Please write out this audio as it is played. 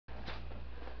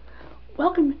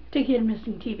Welcome to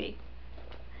Kidmissing TV.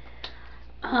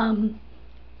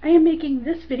 I am making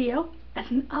this video as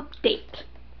an update.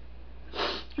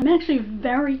 I'm actually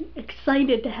very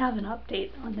excited to have an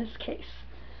update on this case.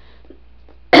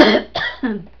 It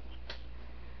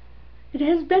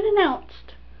has been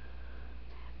announced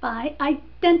by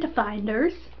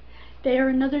Identifinders. They are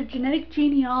another genetic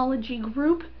genealogy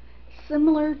group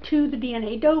similar to the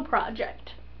DNA Doe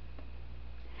Project,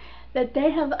 that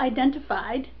they have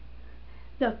identified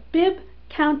the Bibb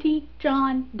County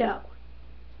John Doe.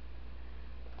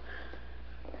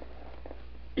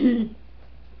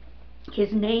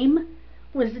 His name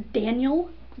was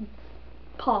Daniel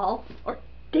Paul, or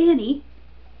Danny,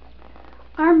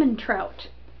 Armentrout.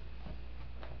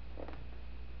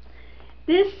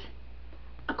 This,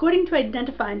 according to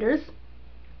Identifinders,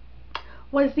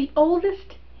 was the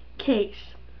oldest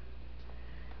case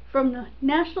from the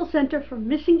National Center for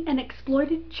Missing and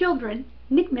Exploited Children,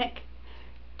 NCMEC,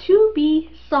 to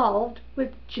be solved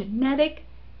with genetic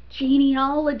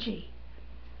genealogy.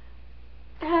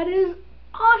 That is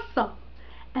awesome.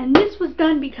 And this was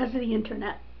done because of the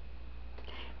internet.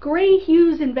 Gray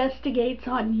Hughes Investigates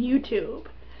on YouTube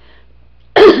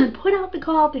put out the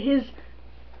call to his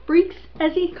freaks,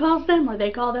 as he calls them, or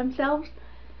they call themselves,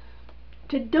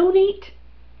 to donate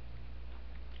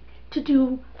to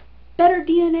do better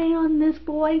DNA on this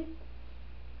boy.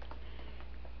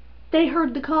 They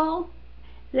heard the call,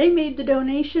 they made the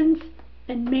donations,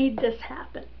 and made this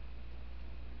happen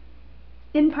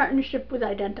in partnership with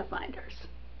Identifinders.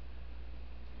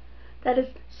 That is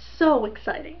so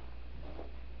exciting.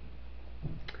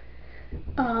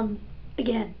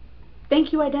 Again,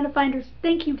 thank you, Identifinders.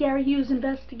 Thank you, Gray Hughes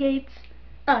Investigates.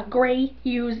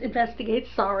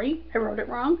 Sorry, I wrote it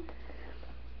wrong.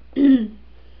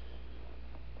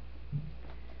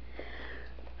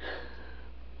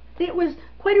 It was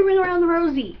quite a ring around the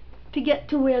rosy to get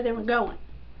to where they were going.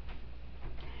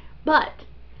 But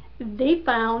they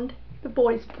found the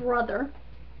boy's brother,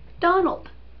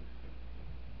 Donald.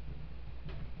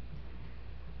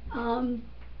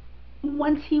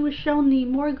 Once he was shown the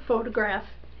morgue photograph,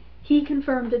 he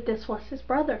confirmed that this was his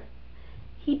brother.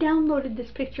 He downloaded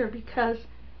this picture because,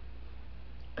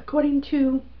 according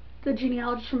to the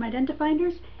genealogist from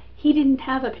Identifinders, he didn't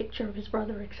have a picture of his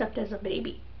brother except as a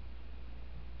baby.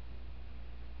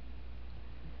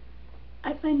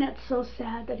 I find that so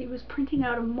sad that he was printing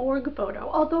out a morgue photo,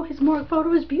 although his morgue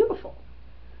photo is beautiful.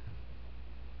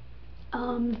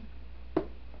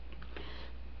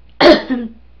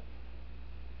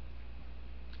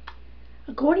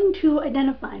 According to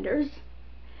Identifinders,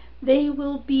 they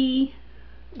will be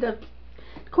the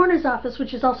coroner's office,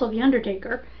 which is also the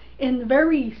undertaker, in the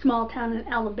very small town in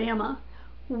Alabama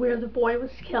where the boy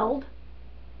was killed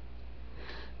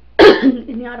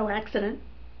in the auto accident,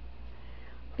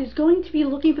 is going to be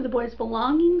looking for the boy's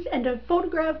belongings and a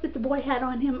photograph that the boy had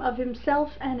on him of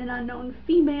himself and an unknown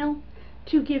female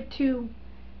to give to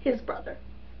his brother.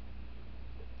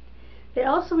 They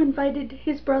also invited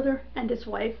his brother and his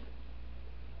wife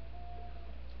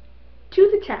to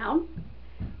the town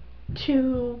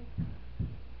to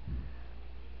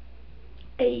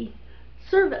a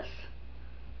service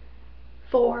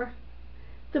for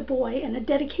the boy and a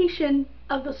dedication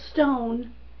of a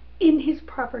stone in his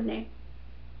proper name.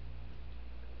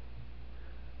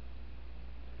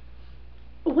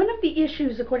 One of the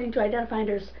issues, according to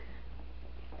Identifinders,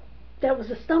 that was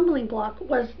a stumbling block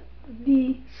was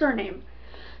the surname.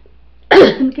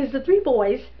 Because the three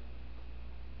boys,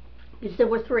 because there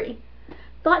were three,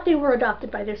 thought they were adopted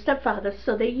by their stepfather,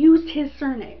 so they used his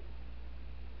surname.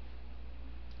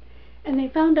 And they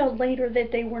found out later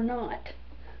that they were not.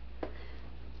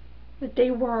 That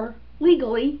they were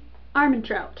legally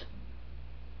Armentrout.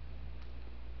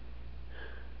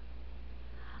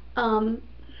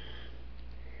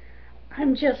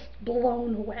 I'm just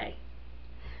blown away.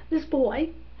 This boy,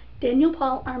 Daniel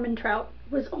Paul Armentrout,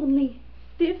 was only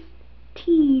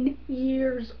 15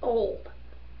 years old.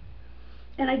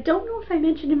 And I don't know if I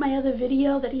mentioned in my other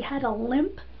video that he had a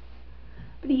limp,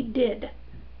 but he did.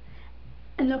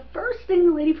 And the first thing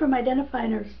the lady from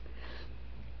Identifinders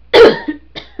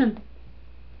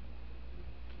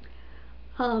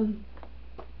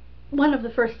one of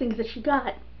the first things that she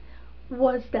got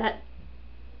was that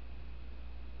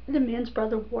the man's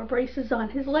brother wore braces on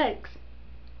his legs.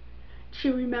 She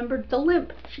remembered the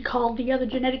limp. She called the other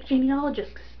genetic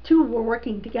genealogists. Two were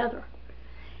working together.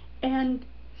 And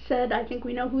said, I think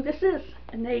we know who this is.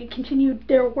 And they continued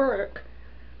their work.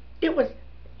 It was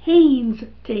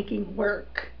painstaking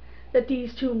work that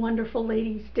these two wonderful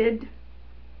ladies did.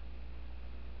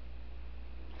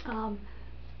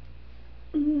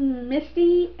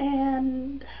 Misty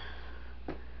and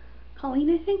Colleen,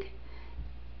 I think.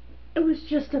 It was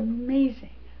just amazing.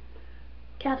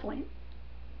 Kathleen.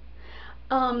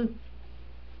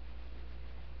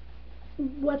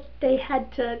 What they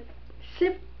had to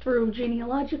sift through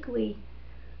genealogically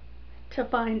to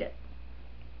find it.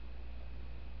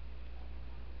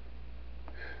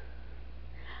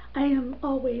 I am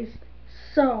always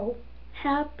so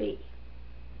happy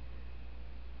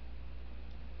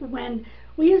when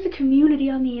we as a community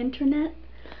on the internet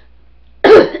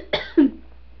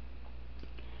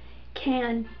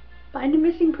can find a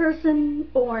missing person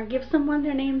or give someone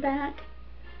their name back.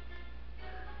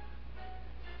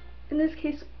 In this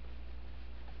case,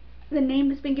 the name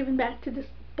has been given back to this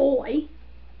boy,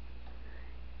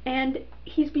 and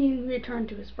he's being returned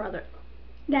to his brother.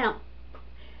 Now,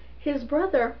 his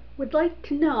brother would like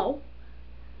to know,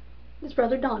 his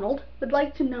brother Donald would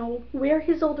like to know where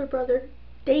his older brother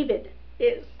David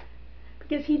is,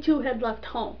 because he too had left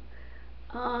home.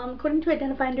 According to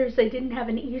identifiers, they didn't have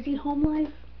an easy home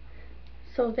life,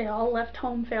 so they all left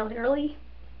home fairly early.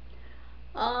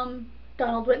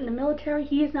 Donald went in the military.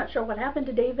 He is not sure what happened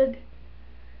to David.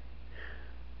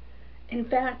 In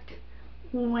fact,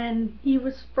 when he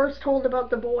was first told about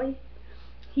the boy,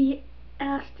 they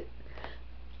asked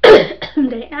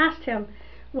him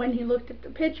when he looked at the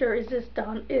picture, is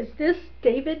this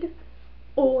David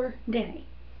or Danny?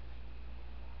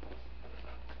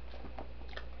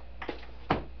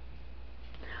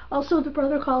 Also, the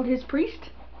brother called his priest,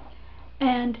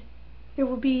 and there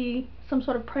will be some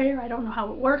sort of prayer, I don't know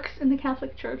how it works in the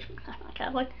Catholic Church, I'm not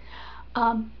Catholic,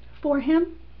 for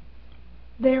him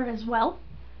there as well.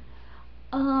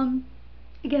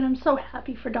 Again, I'm so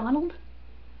happy for Donald,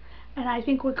 and I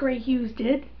think what Gray Hughes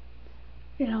did,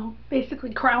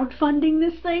 basically crowdfunding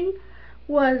this thing,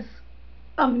 was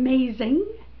amazing.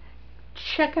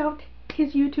 Check out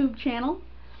his YouTube channel.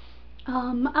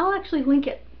 I'll actually link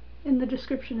it in the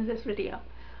description of this video.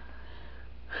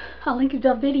 I'll link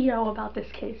the video about this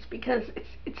case because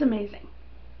it's amazing.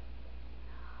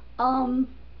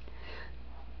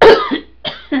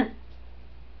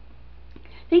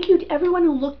 Thank you to everyone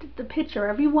who looked at the picture,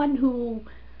 everyone who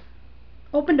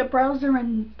opened a browser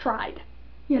and tried.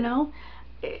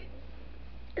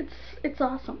 It's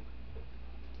awesome.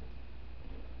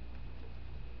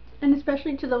 And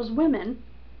especially to those women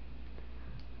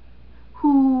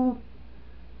who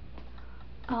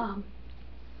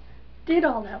did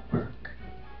all that work.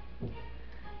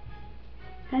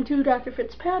 And to Dr.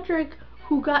 Fitzpatrick,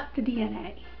 who got the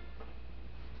DNA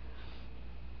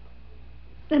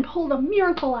and pulled a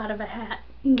miracle out of a hat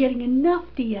in getting enough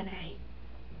DNA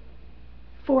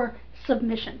for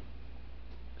submission.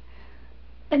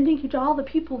 And thank you to all the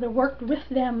people that worked with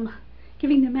them,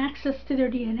 giving them access to their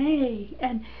DNA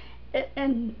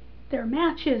and their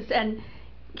matches, and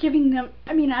giving them,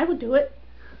 I would do it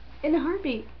in a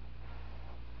heartbeat.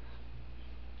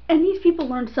 And these people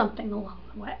learned something along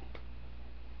the way.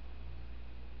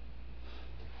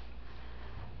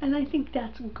 And I think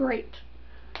that's great,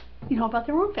 about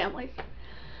their own families.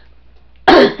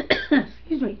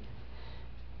 Excuse me.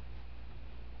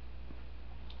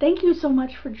 Thank you so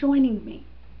much for joining me.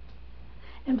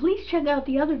 And please check out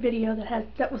the other video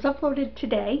that was uploaded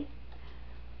today,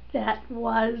 that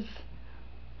was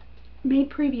made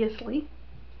previously.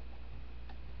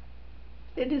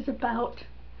 It is about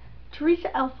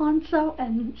Teresa Alfonso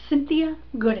and Cynthia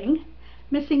Gooding,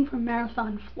 missing from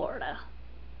Marathon, Florida.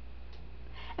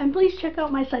 And please check out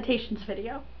my citations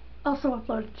video, also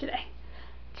uploaded today.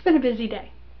 It's been a busy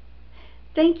day.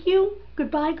 Thank you,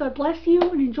 goodbye, God bless you,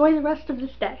 and enjoy the rest of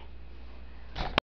this day.